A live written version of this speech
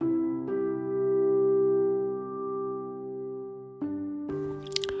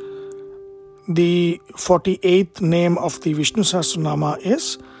The 48th name of the Vishnu Sahasranama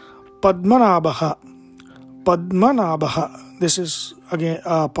is Padmanabha. Padmanabha. This is again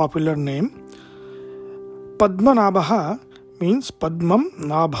a popular name. Padmanabha means Padmam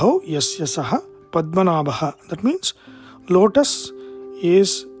Nabhau Yasya Saha Padmanabha. That means lotus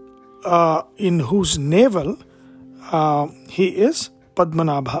is in whose navel he is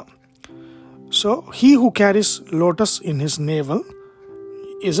Padmanabha. So he who carries lotus in his navel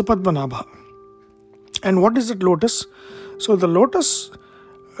is a Padmanabha. And what is that lotus? So the lotus,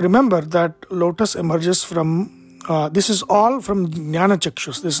 remember that lotus emerges from, this is all from Jnana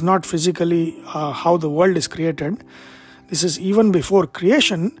Chakshus. This is not physically how the world is created. This is even before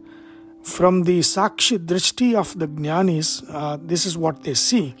creation. From the Sakshi Drishti of the Jnanis, this is what they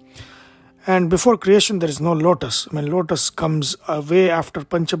see. And before creation, there is no lotus. I mean, lotus comes way after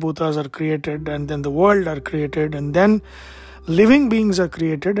Panchabhutas are created, and then the world are created, and then living beings are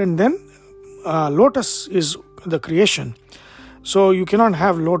created, and then lotus is the creation. So you cannot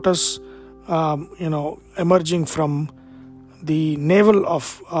have lotus, emerging from the navel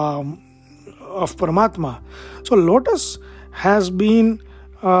of Paramatma. So lotus has been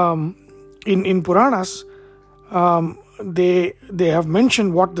in Puranas. They have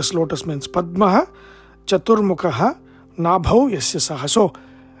mentioned what this lotus means. Padmaha Chaturmukha Nabhau Yasya Saha. So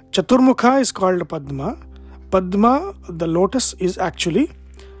Chaturmukha is called Padma. Padma, the lotus, is actually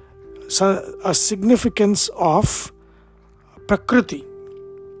a significance of Prakriti.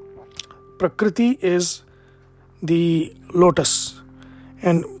 Prakriti is the lotus,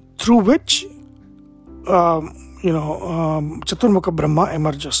 and through which Chaturmukha Brahma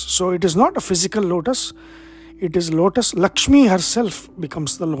emerges. So it is not a physical lotus, it is lotus. Lakshmi herself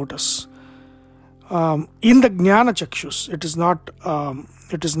becomes the lotus. In the Jnana Chakshus, it is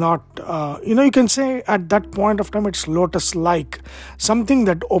not, you can say at that point of time it's lotus-like, something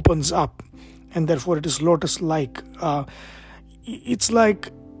that opens up, and therefore it is lotus-like. It's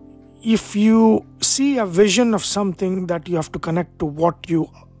like if you see a vision of something that you have to connect to what you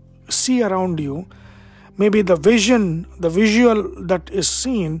see around you, maybe the visual that is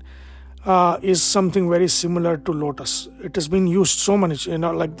seen is something very similar to lotus. It has been used so much,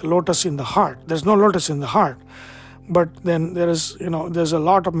 like the lotus in the heart. There's no lotus in the heart, but then there's a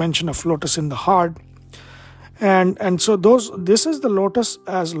lot of mention of lotus in the heart, and so this is the lotus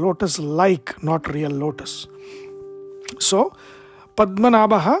as lotus-like, not real lotus. So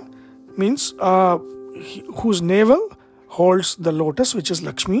Padmanabha means whose navel holds the lotus, which is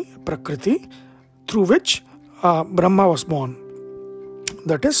Lakshmi, Prakriti, through which Brahma was born.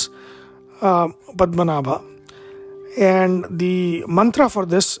 That is Padmanabha. And the mantra for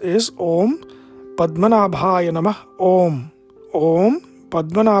this is Om Padmanabhaya Namah Om. Om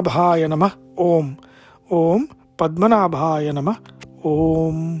Padmanabhaya Namah Om. Om Padmanabhaya Namah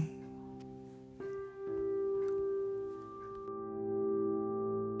Om.